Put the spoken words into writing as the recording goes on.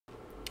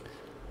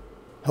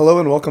Hello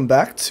and welcome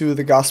back to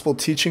the Gospel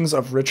Teachings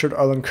of Richard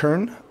Arlen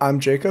Kern. I'm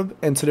Jacob,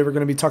 and today we're going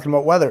to be talking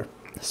about weather.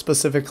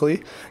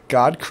 Specifically,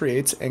 God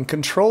creates and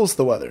controls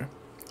the weather.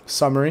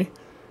 Summary: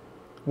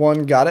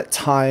 1. God at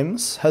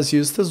times has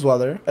used his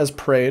weather as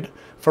prayed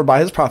for by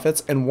his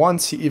prophets, and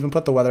once he even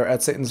put the weather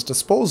at Satan's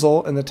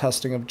disposal in the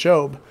testing of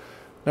Job.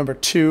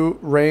 2.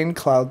 Rain,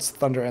 clouds,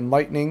 thunder, and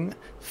lightning.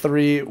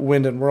 3.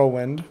 Wind and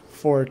whirlwind.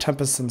 4.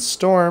 Tempest and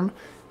storm.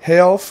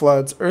 Hail,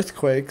 floods,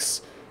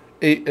 earthquakes.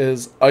 8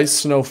 is ice,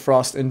 snow,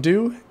 frost, and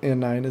dew, and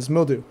 9 is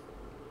mildew.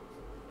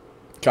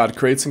 God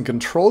creates and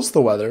controls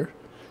the weather.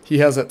 He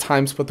has at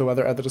times put the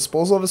weather at the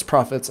disposal of his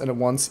prophets, and at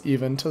once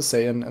even to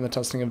Satan in the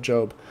testing of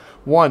Job.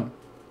 1.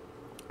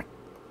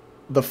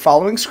 The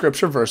following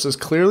scripture verses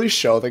clearly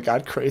show that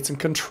God creates and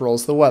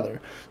controls the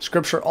weather.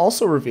 Scripture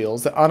also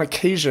reveals that on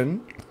occasion,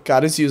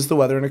 God has used the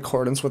weather in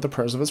accordance with the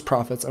prayers of his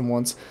prophets, and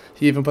once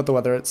he even put the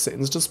weather at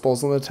Satan's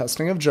disposal in the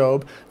testing of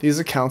Job. These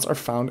accounts are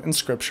found in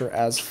Scripture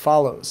as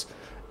follows.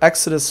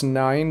 Exodus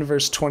 9,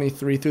 verse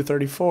 23 through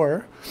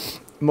 34,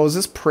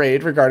 Moses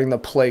prayed regarding the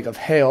plague of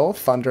hail,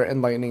 thunder,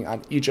 and lightning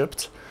on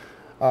Egypt.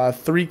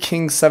 3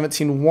 Kings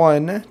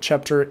 17:1,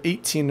 chapter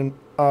 18,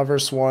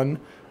 verse 1,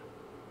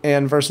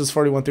 and verses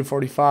 41 through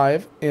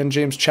 45, and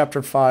James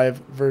chapter 5,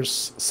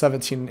 verse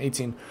 17 and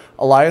 18.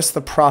 Elias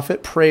the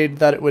prophet prayed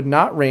that it would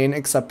not rain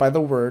except by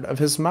the word of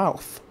his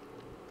mouth.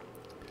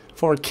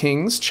 4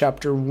 Kings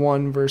chapter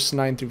 1, verse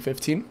 9 through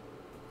 15.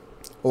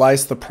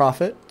 Elias the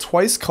prophet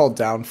twice called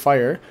down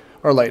fire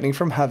or lightning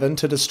from heaven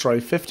to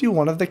destroy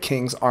 51 of the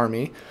king's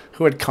army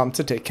who had come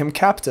to take him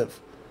captive.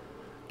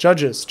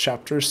 Judges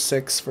chapter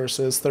 6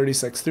 verses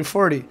 36 through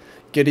 40.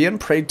 Gideon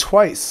prayed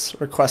twice,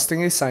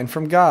 requesting a sign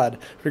from God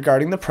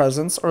regarding the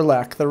presence or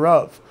lack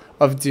thereof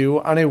of dew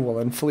on a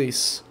woolen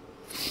fleece.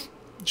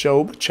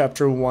 Job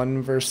chapter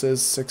 1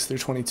 verses 6 through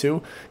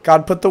 22.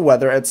 God put the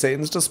weather at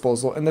Satan's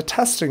disposal in the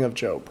testing of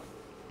Job.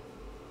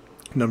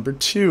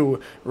 2.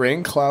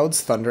 Rain,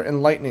 clouds, thunder,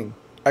 and lightning.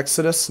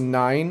 Exodus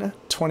 9,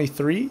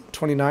 23,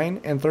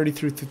 29, and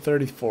 33 through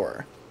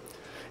 34.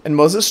 And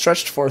Moses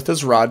stretched forth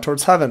his rod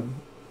towards heaven,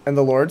 and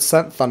the Lord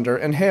sent thunder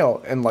and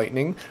hail, and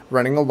lightning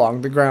running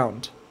along the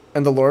ground.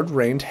 And the Lord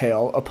rained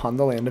hail upon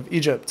the land of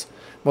Egypt.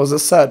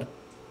 Moses said,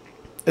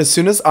 As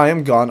soon as I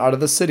am gone out of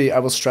the city, I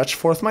will stretch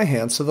forth my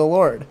hands to the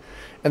Lord,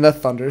 and the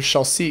thunder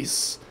shall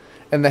cease,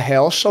 and the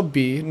hail shall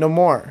be no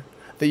more,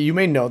 that you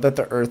may know that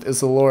the earth is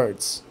the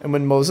Lord's. And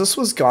when Moses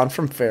was gone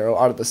from Pharaoh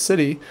out of the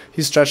city,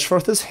 he stretched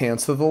forth his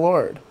hands to the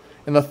Lord.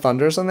 And the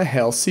thunders and the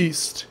hail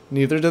ceased,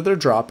 neither did there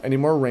drop any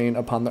more rain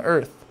upon the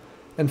earth.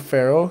 And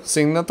Pharaoh,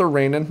 seeing that the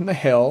rain and the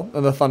hail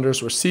and the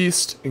thunders were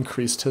ceased,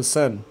 increased his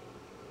sin.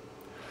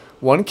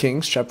 1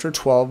 Kings chapter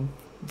 12,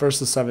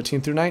 verses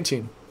 17 through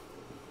 19.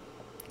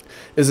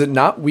 Is it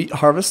not wheat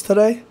harvest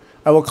today?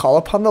 I will call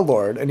upon the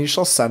Lord, and he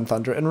shall send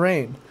thunder and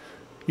rain.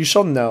 You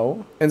shall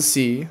know and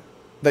see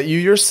that you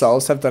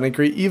yourselves have done a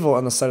great evil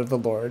in the sight of the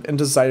Lord, in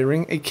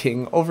desiring a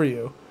king over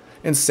you.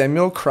 And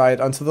Samuel cried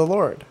unto the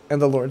Lord,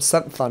 and the Lord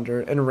sent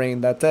thunder and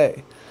rain that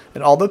day.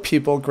 And all the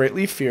people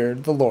greatly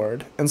feared the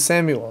Lord and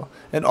Samuel.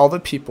 And all the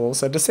people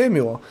said to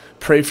Samuel,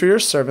 Pray for your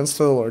servants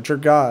to the Lord your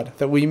God,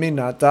 that we may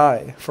not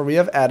die, for we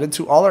have added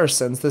to all our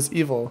sins this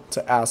evil,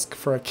 to ask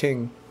for a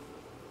king.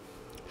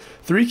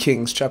 3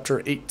 Kings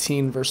chapter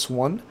 18, verse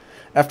 1.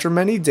 After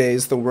many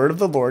days the word of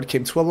the Lord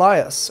came to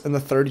Elias in the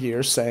 3rd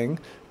year, saying,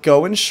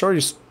 Go and show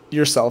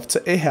yourself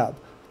to Ahab,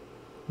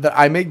 that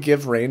I may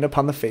give rain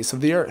upon the face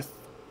of the earth.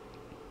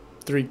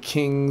 3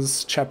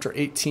 Kings chapter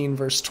 18,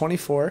 verse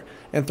 24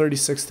 and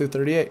 36 through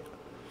 38.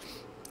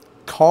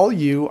 Call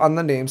you on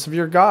the names of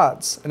your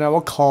gods, and I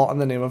will call on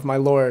the name of my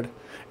Lord.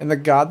 And the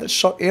God that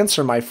shall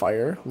answer my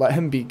fire, let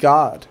him be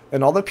God.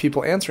 And all the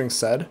people answering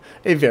said,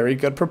 A very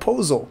good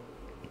proposal.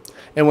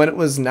 And when it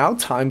was now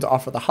time to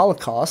offer the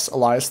holocaust,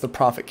 Elias the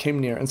prophet came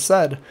near and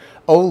said,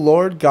 O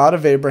Lord God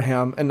of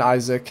Abraham and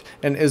Isaac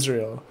and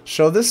Israel,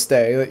 show this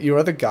day that you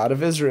are the God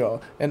of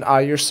Israel, and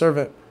I your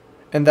servant,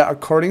 and that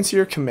according to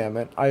your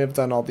commandment I have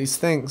done all these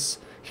things.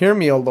 Hear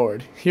me, O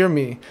Lord, hear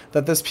me,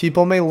 that this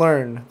people may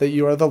learn that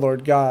you are the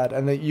Lord God,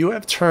 and that you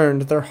have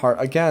turned their heart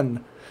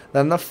again.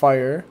 Then the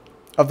fire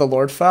of the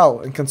Lord fell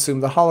and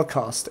consumed the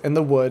holocaust, and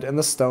the wood, and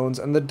the stones,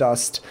 and the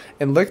dust,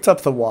 and licked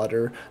up the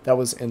water that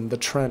was in the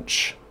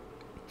trench.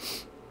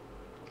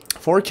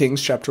 4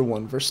 Kings chapter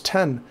 1, verse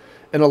 10.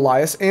 And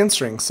Elias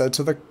answering said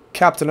to the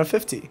captain of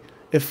 50,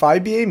 If I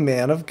be a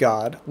man of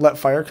God, let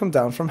fire come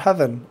down from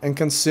heaven, and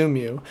consume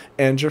you,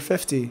 and your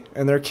 50.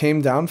 And there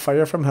came down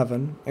fire from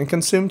heaven, and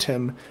consumed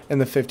him,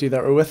 and the 50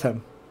 that were with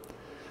him.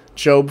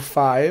 Job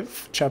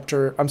 5,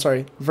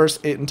 verse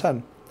 8 and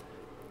 10.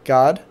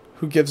 God,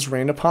 who gives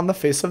rain upon the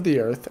face of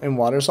the earth, and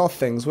waters all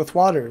things with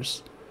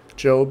waters.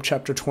 Job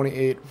chapter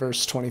 28,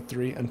 verse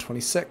 23 and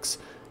 26.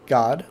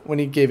 God, when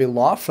he gave a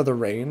law for the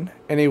rain,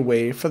 and a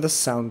way for the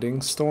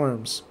sounding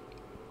storms.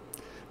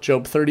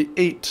 Job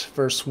 38,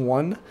 verse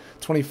 1,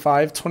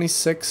 25,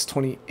 26,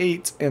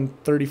 28,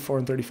 and 34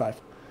 and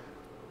 35.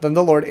 Then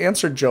the Lord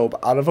answered Job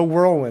out of a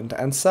whirlwind,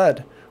 and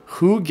said,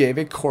 Who gave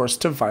a course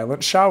to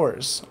violent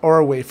showers, or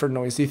a way for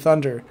noisy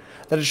thunder,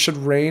 that it should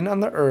rain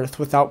on the earth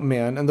without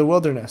man in the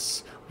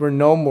wilderness, where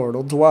no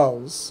mortal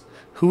dwells?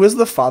 Who is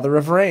the father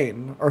of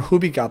rain, or who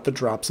begot the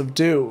drops of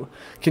dew?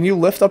 Can you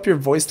lift up your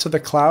voice to the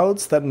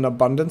clouds, that an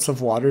abundance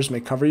of waters may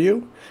cover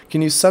you?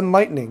 Can you send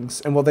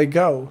lightnings, and will they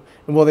go?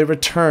 And will they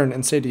return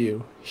and say to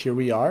you, Here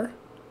we are?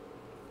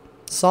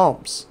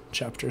 Psalms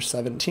chapter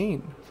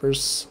 17,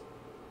 verse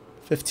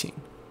 15.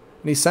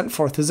 And he sent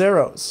forth his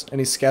arrows, and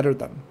he scattered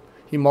them.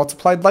 He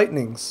multiplied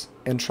lightnings,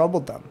 and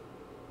troubled them.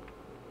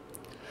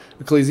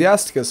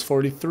 Ecclesiasticus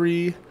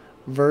 43,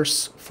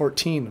 verse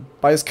 14.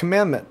 By his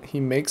commandment he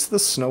makes the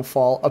snow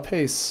fall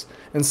apace,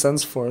 and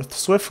sends forth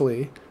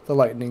swiftly the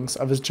lightnings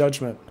of his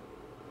judgment.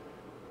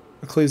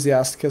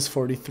 Ecclesiasticus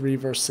 43,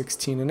 verse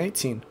 16 and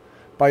 18.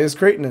 By his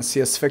greatness he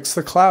has fixed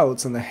the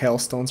clouds, and the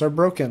hailstones are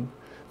broken.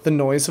 The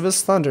noise of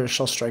his thunder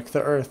shall strike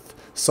the earth.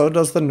 So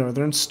does the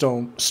northern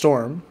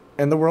storm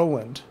and the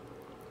whirlwind.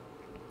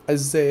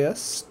 Isaiah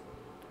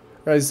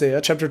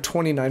chapter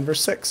 29,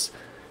 verse 6.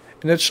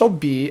 And it shall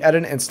be at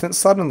an instant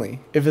suddenly,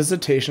 a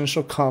visitation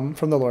shall come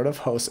from the Lord of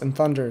hosts in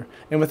thunder,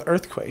 and with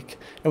earthquake,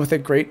 and with a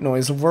great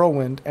noise of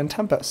whirlwind and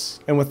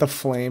tempest, and with the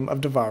flame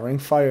of devouring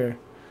fire.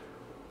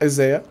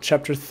 Isaiah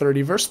chapter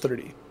 30, verse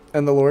 30.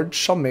 And the Lord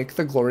shall make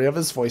the glory of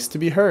his voice to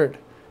be heard,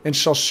 and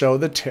shall show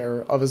the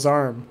terror of his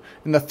arm,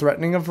 and the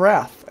threatening of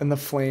wrath, and the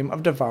flame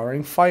of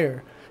devouring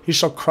fire. He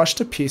shall crush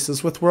to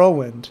pieces with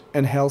whirlwind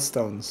and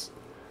hailstones.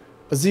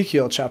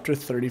 Ezekiel chapter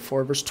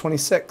 34, verse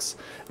 26.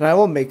 And I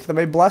will make them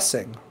a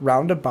blessing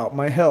round about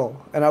my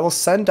hill, and I will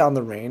send down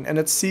the rain in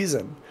its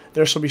season.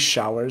 There shall be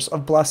showers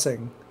of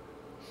blessing.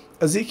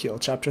 Ezekiel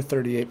chapter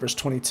 38, verse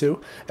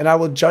 22. And I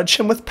will judge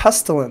him with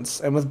pestilence,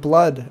 and with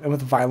blood, and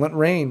with violent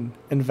rain,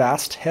 and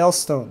vast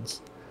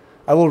hailstones.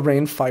 I will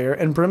rain fire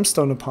and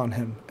brimstone upon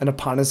him, and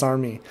upon his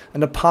army,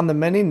 and upon the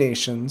many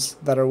nations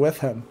that are with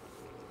him.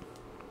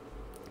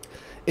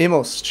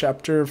 Amos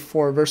chapter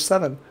 4, verse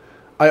 7.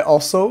 I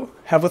also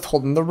have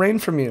withholden the rain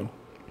from you,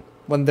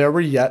 when there were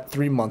yet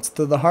 3 months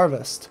to the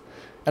harvest.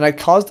 And I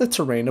caused it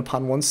to rain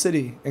upon one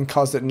city, and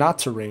caused it not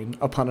to rain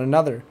upon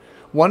another.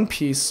 One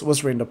piece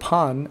was rained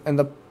upon, and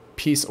the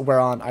piece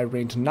whereon I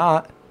rained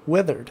not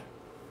withered.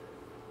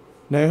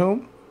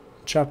 Nahum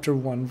chapter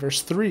 1,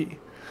 verse 3.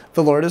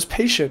 The Lord is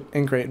patient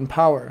and great in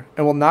power,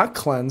 and will not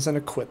cleanse and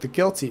acquit the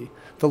guilty.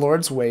 The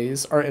Lord's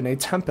ways are in a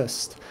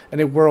tempest, and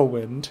a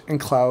whirlwind, and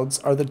clouds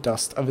are the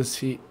dust of his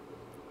feet.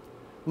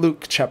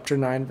 Luke chapter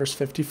 9, verse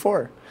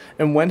 54.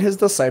 And when his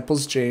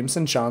disciples James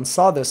and John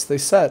saw this, they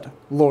said,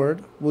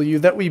 Lord, will you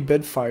that we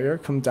bid fire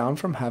come down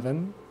from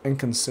heaven and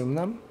consume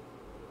them?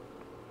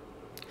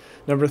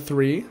 Number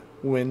 3,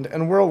 wind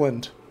and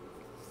whirlwind.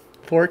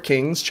 4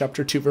 Kings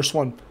chapter 2, verse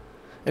 1.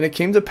 And it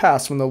came to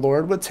pass when the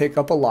Lord would take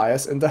up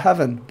Elias into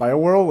heaven by a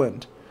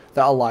whirlwind,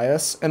 that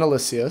Elias and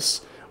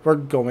Eliseus were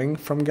going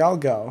from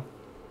Gilgal.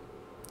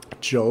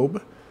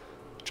 Job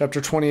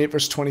chapter 28,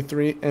 verse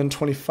 23 and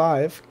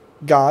 25.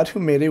 God who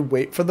made a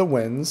weight for the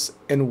winds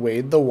and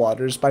weighed the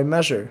waters by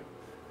measure.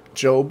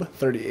 Job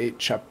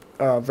 38,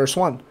 verse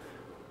 1.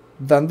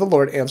 Then the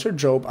Lord answered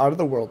Job out of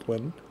the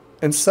whirlwind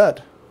and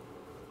said,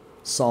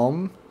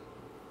 Psalms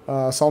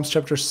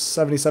chapter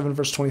 77,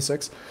 verse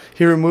 26.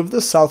 He removed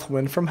the south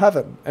wind from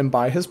heaven, and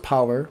by his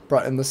power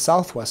brought in the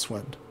southwest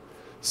wind.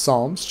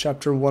 Psalms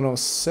chapter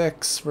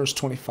 106, verse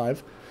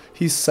 25.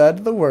 He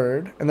said the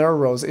word, and there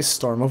arose a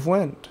storm of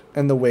wind,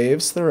 and the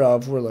waves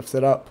thereof were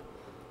lifted up.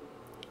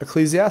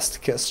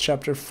 Ecclesiasticus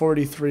chapter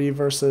 43,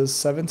 verses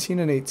 17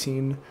 and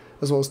 18,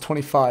 as well as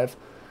 25.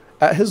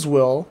 At his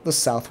will the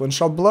south wind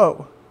shall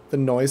blow, the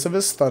noise of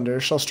his thunder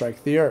shall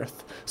strike the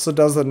earth. So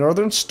does the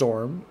northern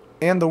storm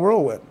and the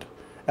whirlwind.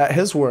 At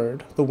his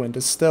word the wind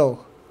is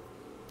still.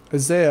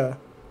 Isaiah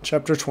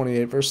chapter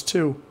 28, verse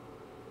 2.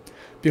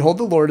 Behold,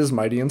 the Lord is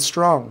mighty and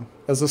strong,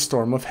 as a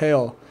storm of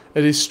hail,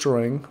 a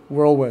destroying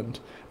whirlwind,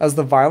 as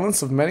the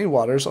violence of many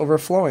waters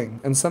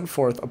overflowing, and sent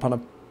forth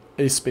upon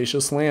a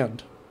spacious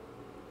land.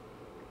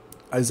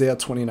 Isaiah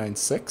 29,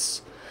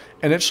 6.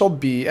 And it shall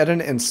be at an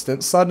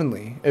instant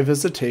suddenly, a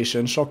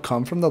visitation shall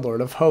come from the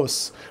Lord of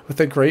hosts, with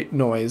a great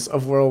noise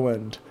of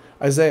whirlwind.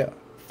 Isaiah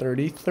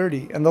 30,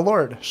 30. And the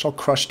Lord shall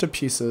crush to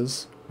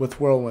pieces with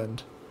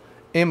whirlwind.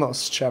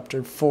 Amos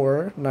chapter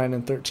 4, 9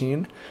 and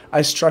 13.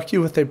 I struck you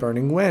with a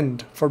burning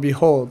wind, for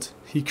behold,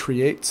 he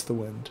creates the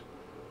wind.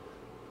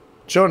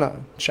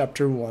 Jonah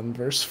chapter 1,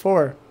 verse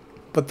 4.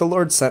 But the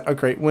Lord sent a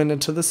great wind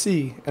into the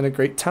sea, and a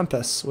great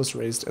tempest was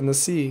raised in the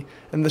sea,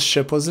 and the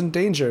ship was in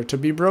danger to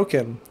be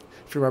broken.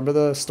 If you remember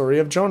the story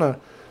of Jonah,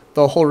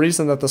 the whole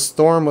reason that the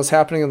storm was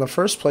happening in the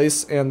first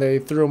place, and they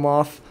threw him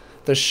off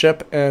the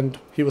ship, and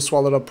he was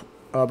swallowed up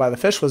by the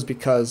fish, was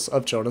because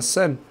of Jonah's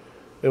sin.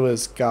 It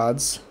was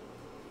God's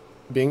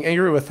being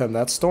angry with him,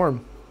 that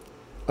storm,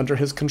 under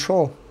his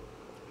control.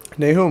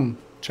 Nahum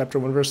chapter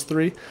 1, verse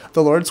 3.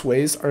 The Lord's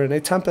ways are in a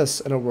tempest,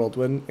 and a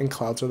whirlwind, and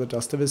clouds are the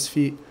dust of his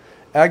feet.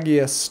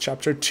 Aggeus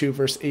chapter 2,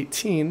 verse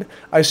 18,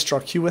 I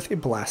struck you with a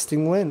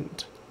blasting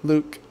wind.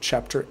 Luke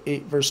chapter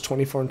 8, verse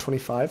 24 and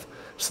 25.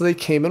 So they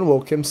came and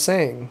woke him,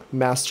 saying,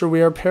 Master,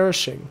 we are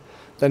perishing.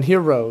 Then he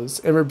arose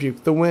and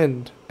rebuked the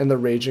wind and the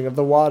raging of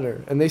the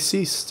water, and they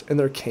ceased, and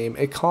there came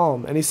a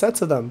calm. And he said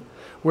to them,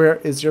 Where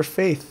is your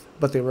faith?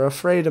 But they were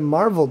afraid and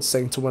marveled,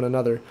 saying to one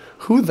another,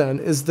 Who then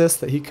is this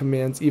that he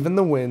commands even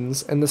the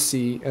winds and the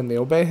sea, and they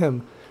obey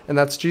him? And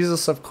that's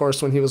Jesus, of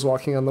course, when he was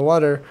walking on the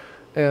water,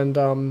 and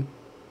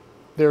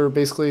they were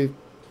basically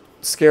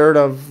scared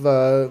of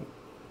the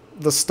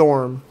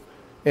storm,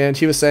 and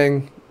he was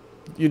saying,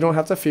 you don't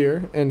have to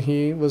fear, and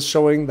he was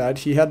showing that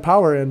he had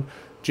power, and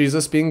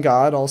Jesus being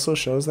God also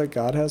shows that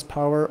God has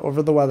power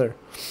over the weather.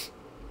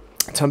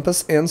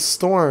 Tempest and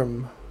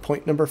storm.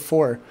 Point number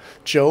 4.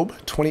 Job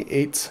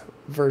 28,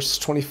 verse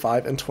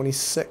 25 and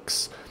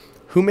 26.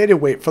 Who made a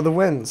weight for the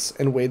winds,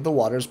 and weighed the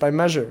waters by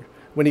measure,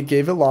 when he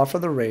gave a law for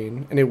the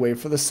rain, and a way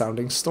for the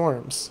sounding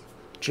storms?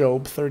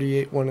 Job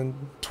 38, 1 and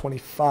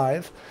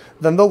 25.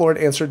 Then the Lord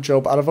answered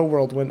Job out of a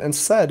whirlwind, and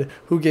said,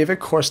 Who gave a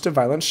course to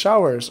violent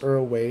showers, or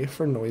a way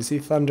for noisy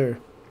thunder?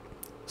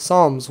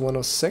 Psalms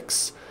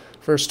 106,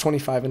 verse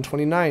 25 and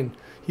 29.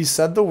 He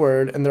said the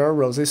word, and there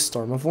arose a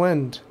storm of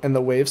wind, and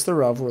the waves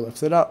thereof were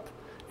lifted up.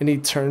 And he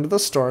turned the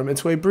storm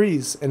into a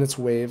breeze, and its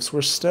waves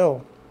were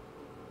still.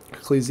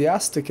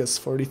 Ecclesiasticus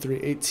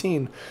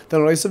 43:18. The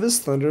noise of his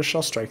thunder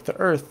shall strike the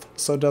earth,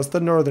 so does the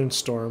northern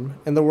storm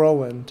and the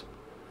whirlwind.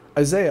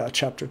 Isaiah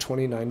chapter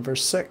 29,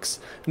 verse 6.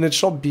 And it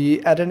shall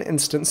be at an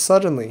instant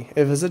suddenly,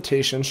 a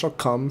visitation shall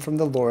come from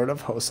the Lord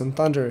of hosts in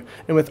thunder,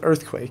 and with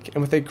earthquake,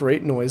 and with a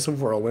great noise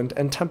of whirlwind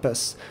and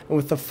tempest, and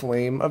with the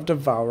flame of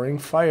devouring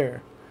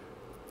fire.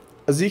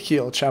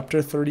 Ezekiel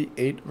chapter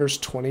 38, verse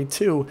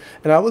 22.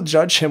 And I will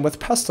judge him with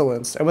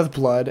pestilence, and with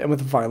blood, and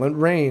with violent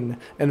rain,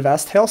 and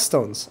vast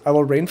hailstones. I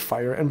will rain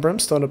fire and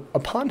brimstone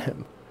upon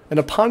him, and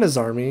upon his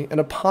army, and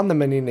upon the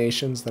many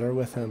nations that are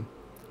with him.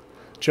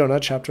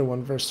 Jonah chapter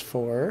 1, verse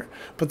 4.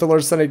 But the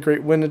Lord sent a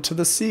great wind into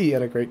the sea,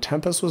 and a great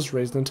tempest was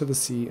raised into the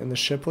sea, and the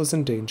ship was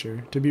in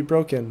danger to be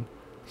broken.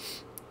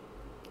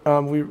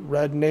 We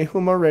read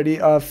Nahum already.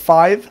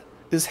 5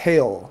 is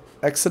hail.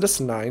 Exodus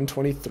 9,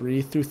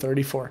 23 through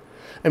 34.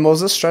 And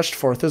Moses stretched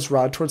forth his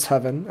rod towards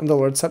heaven, and the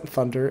Lord sent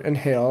thunder and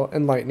hail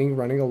and lightning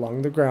running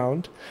along the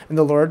ground. And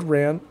the Lord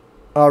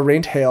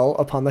rained hail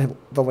upon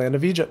the land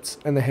of Egypt,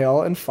 and the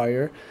hail and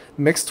fire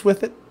mixed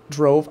with it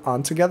drove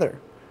on together.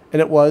 And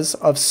it was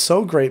of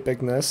so great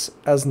bigness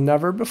as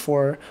never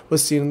before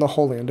was seen in the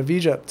whole land of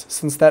Egypt,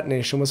 since that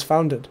nation was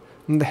founded.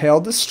 And the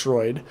hail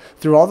destroyed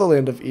through all the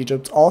land of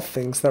Egypt all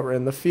things that were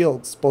in the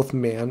fields, both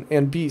man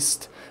and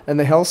beast. And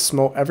the hail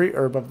smote every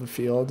herb of the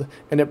field,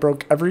 and it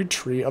broke every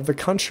tree of the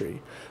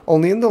country.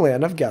 Only in the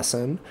land of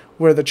Goshen,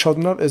 where the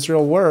children of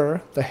Israel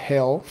were, the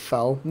hail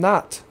fell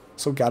not.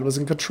 So God was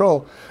in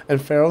control.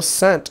 And Pharaoh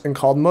sent and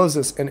called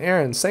Moses and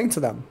Aaron, saying to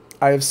them,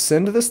 I have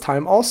sinned this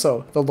time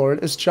also. The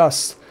Lord is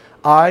just.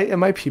 I and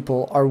my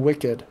people are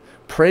wicked.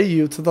 Pray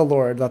you to the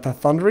Lord that the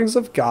thunderings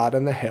of God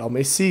and the hail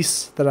may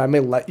cease, that I may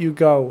let you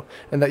go,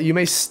 and that you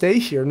may stay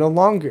here no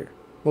longer.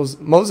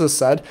 Moses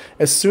said,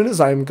 As soon as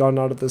I am gone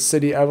out of the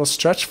city, I will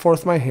stretch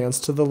forth my hands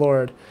to the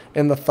Lord,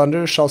 and the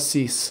thunder shall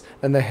cease,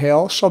 and the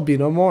hail shall be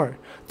no more,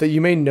 that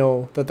you may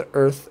know that the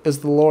earth is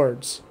the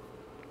Lord's.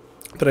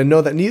 But I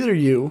know that neither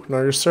you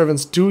nor your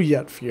servants do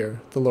yet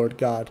fear the Lord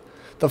God.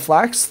 The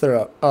flax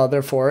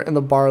therefore and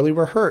the barley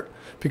were hurt,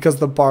 because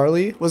the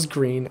barley was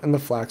green and the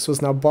flax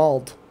was now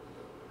bald.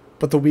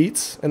 But the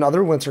wheat and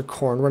other winter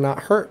corn were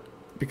not hurt,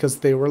 because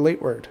they were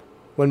lateward.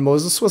 When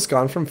Moses was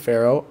gone from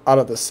Pharaoh out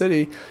of the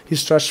city, he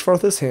stretched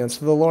forth his hands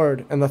to the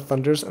Lord, and the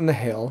thunders and the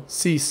hail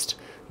ceased.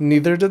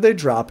 Neither did they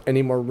drop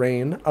any more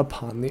rain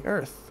upon the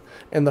earth.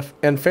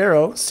 And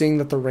Pharaoh, seeing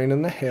that the rain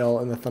and the hail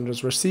and the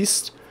thunders were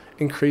ceased,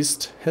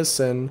 increased his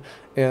sin,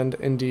 and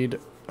indeed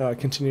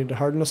continued to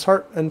harden his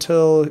heart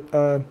until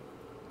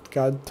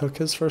God took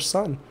his first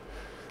son.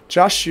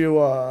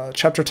 Joshua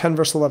chapter 10,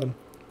 verse 11.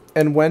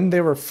 And when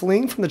they were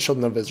fleeing from the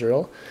children of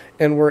Israel,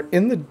 and were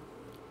in the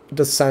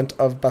descent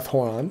of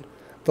Beth-horon,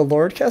 the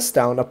Lord cast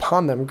down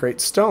upon them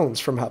great stones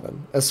from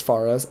heaven, as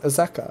far as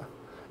Azekah.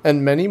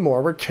 And many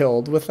more were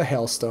killed with the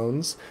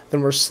hailstones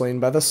than were slain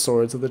by the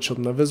swords of the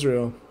children of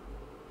Israel.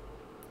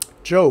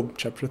 Job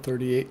chapter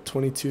 38,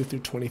 22 through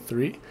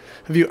 23.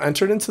 Have you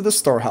entered into the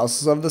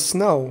storehouses of the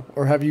snow,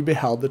 or have you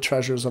beheld the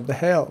treasures of the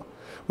hail,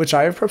 which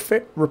I have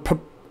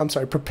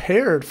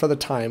prepared for the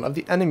time of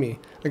the enemy,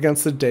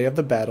 against the day of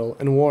the battle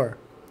and war?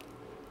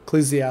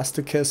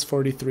 Ecclesiasticus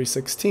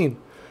 43:16.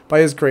 By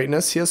his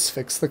greatness he has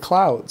fixed the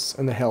clouds,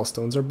 and the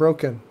hailstones are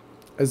broken.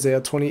 Isaiah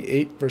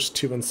 28, verse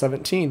 2 and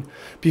 17.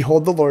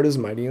 Behold, the Lord is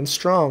mighty and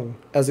strong,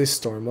 as a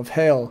storm of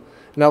hail.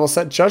 And I will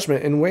set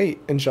judgment in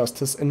weight, and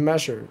justice in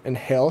measure, and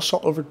hail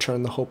shall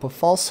overturn the hope of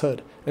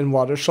falsehood, and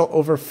water shall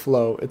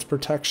overflow its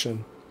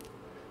protection.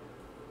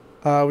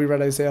 We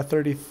read Isaiah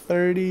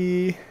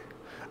 30:30.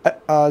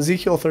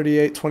 Ezekiel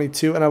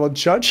 38:22. And I will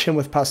judge him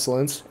with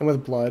pestilence, and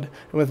with blood,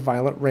 and with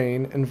violent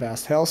rain, and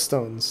vast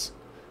hailstones.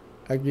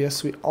 I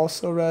guess we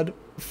also read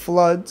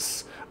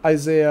floods.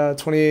 Isaiah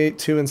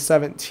 28:2 and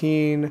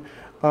 17.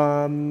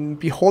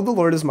 Behold, the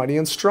Lord is mighty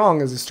and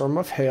strong, as a storm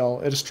of hail,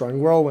 a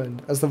destroying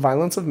whirlwind, as the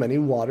violence of many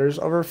waters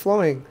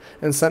overflowing,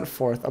 and sent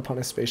forth upon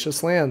a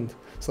spacious land.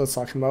 So it's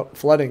talking about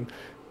flooding.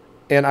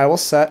 And I will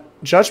set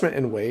judgment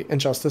in weight and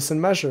justice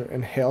in measure,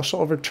 and hail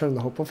shall overturn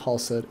the hope of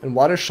falsehood, and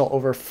waters shall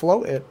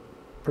overflow it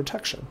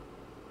protection.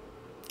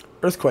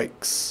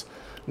 Earthquakes.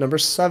 Number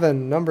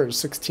 7, Numbers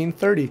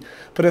 16:30.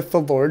 But if the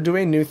Lord do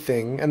a new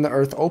thing, and the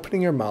earth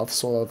opening your mouth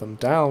swallow them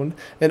down,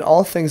 and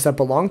all things that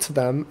belong to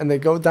them, and they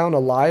go down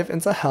alive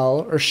into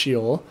hell or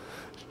Sheol,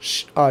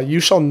 you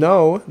shall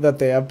know that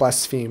they have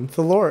blasphemed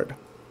the Lord.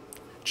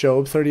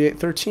 Job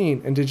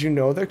 38:13. And did you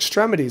know the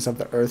extremities of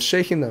the earth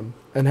shaking them?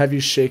 And have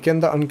you shaken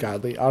the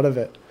ungodly out of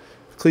it?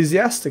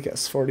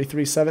 Ecclesiasticus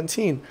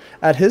 43:17.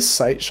 At his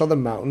sight shall the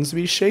mountains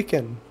be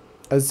shaken.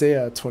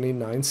 Isaiah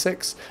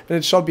 29:6. And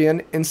it shall be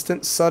an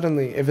instant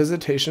suddenly, a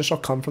visitation shall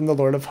come from the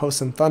Lord of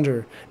hosts in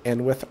thunder,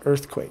 and with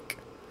earthquake.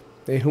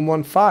 Nahum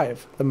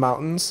 1:5. The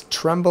mountains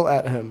tremble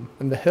at him,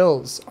 and the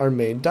hills are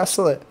made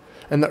desolate,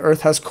 and the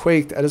earth has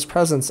quaked at his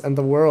presence, and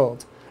the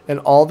world, and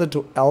all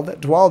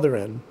that dwell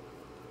therein.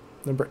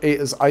 Number 8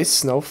 is ice,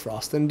 snow,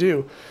 frost, and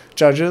dew.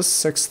 Judges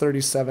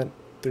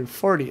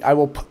 6:37-40. I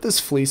will put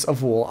this fleece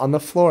of wool on the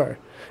floor.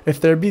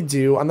 If there be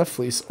dew on the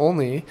fleece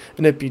only,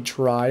 and it be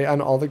dry on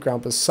all the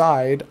ground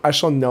beside, I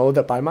shall know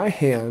that by my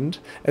hand,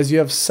 as you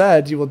have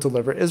said, you will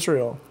deliver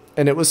Israel.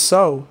 And it was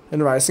so.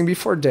 And rising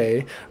before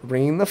day,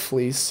 wringing the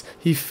fleece,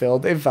 he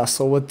filled a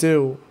vessel with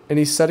dew. And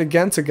he said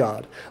again to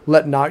God,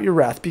 let not your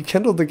wrath be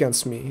kindled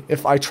against me,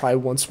 if I try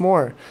once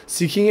more,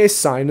 seeking a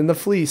sign in the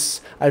fleece.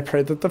 I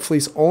pray that the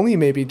fleece only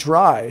may be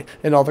dry,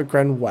 and all the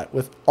ground wet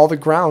with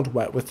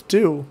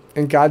dew.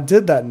 And God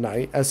did that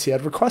night as he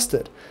had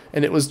requested.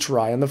 And it was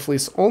dry on the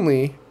fleece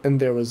only, and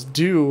there was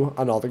dew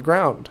on all the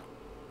ground.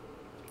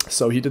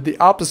 So he did the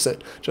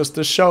opposite, just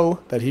to show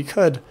that he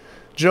could.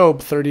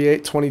 Job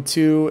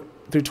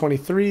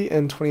 38:22-23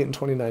 and 28 and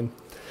 29.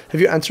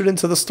 Have you entered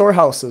into the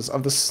storehouses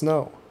of the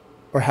snow?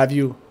 Or have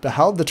you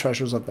beheld the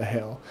treasures of the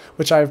hail,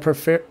 which I have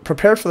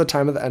prepared for the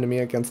time of the enemy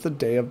against the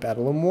day of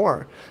battle and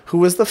war?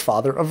 Who is the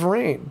father of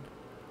rain?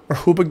 Or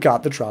who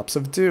begot the drops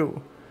of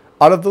dew?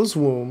 Out of those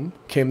womb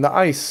came the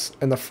ice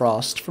and the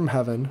frost from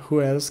heaven, who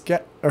has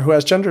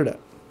gendered it.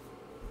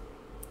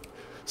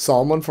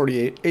 Psalm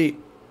 148:8.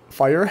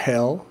 Fire,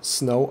 hail,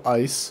 snow,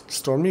 ice,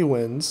 stormy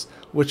winds,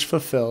 which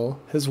fulfill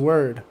his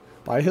word.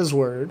 By his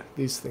word,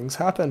 these things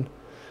happen.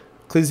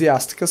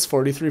 Ecclesiasticus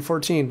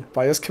 43:14.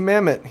 By his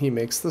commandment, he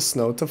makes the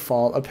snow to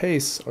fall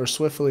apace or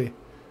swiftly.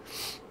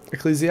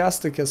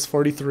 Ecclesiasticus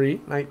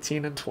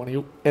 43:19 and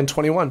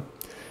 21.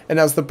 And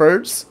as the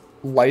birds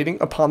lighting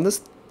upon this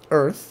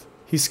earth,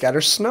 he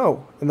scatters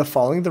snow, and the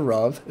falling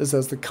thereof is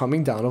as the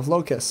coming down of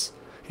locusts.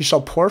 He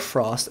shall pour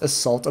frost as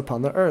salt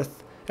upon the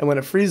earth, and when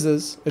it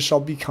freezes, it shall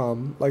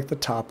become like the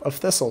top of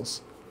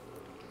thistles.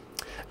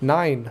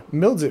 9.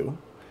 Mildew.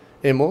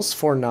 Amos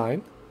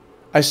 4:9.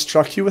 I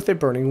struck you with a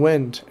burning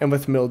wind, and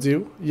with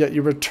mildew, yet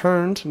you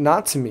returned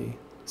not to me,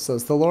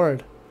 says the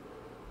Lord.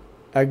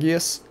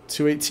 Aggeus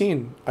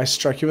 2:18. I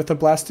struck you with a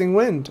blasting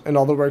wind, and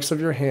all the works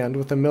of your hand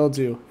with a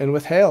mildew, and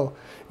with hail,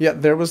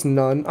 yet there was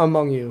none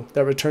among you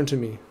that returned to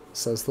me,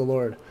 says the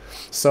Lord.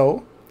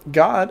 So,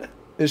 God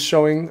is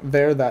showing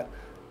there that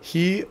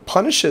he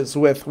punishes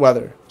with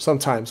weather,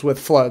 sometimes with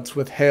floods,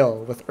 with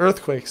hail, with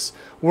earthquakes,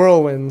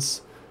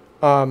 whirlwinds,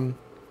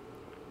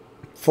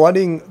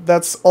 flooding.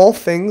 That's all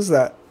things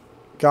that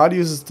God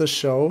uses to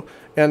show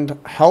and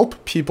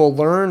help people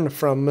learn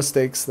from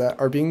mistakes that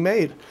are being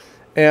made.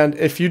 And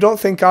if you don't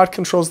think God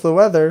controls the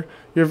weather,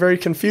 you're very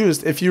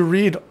confused. If you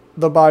read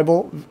the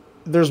Bible,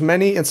 there's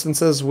many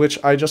instances, which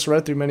I just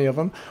read through many of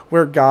them,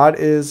 where God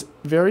is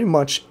very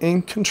much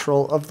in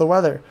control of the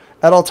weather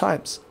at all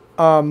times.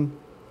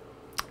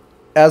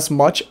 As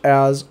much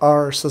as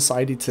our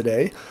society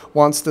today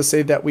wants to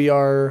say that we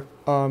are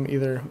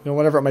either,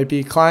 whatever it might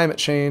be, climate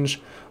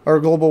change or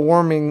global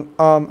warming,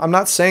 I'm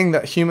not saying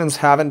that humans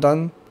haven't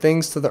done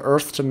things to the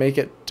earth to make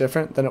it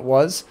different than it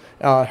was.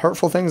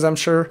 Hurtful things, I'm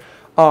sure.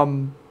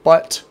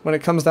 But when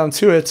it comes down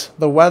to it,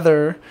 the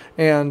weather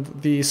and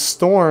the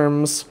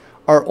storms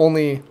are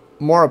only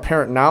more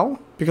apparent now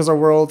because our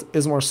world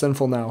is more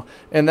sinful now.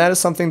 And that is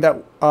something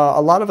that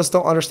a lot of us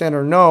don't understand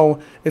or know.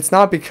 It's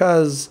not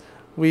because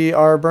we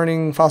are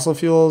burning fossil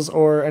fuels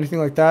or anything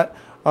like that.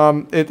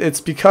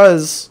 It's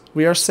because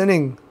we are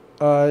sinning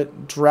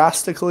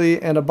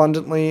drastically and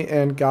abundantly,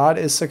 and God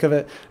is sick of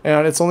it.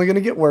 And it's only going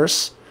to get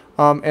worse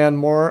and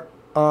more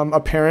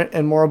apparent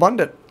and more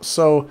abundant.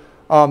 So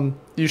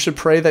you should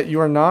pray that you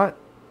are not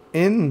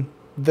in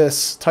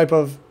this type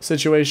of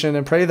situation,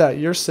 and pray that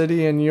your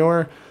city and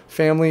your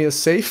family is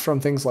safe from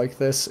things like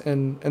this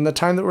in the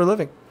time that we're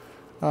living.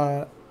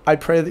 I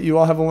pray that you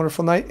all have a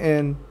wonderful night,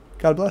 and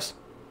God bless.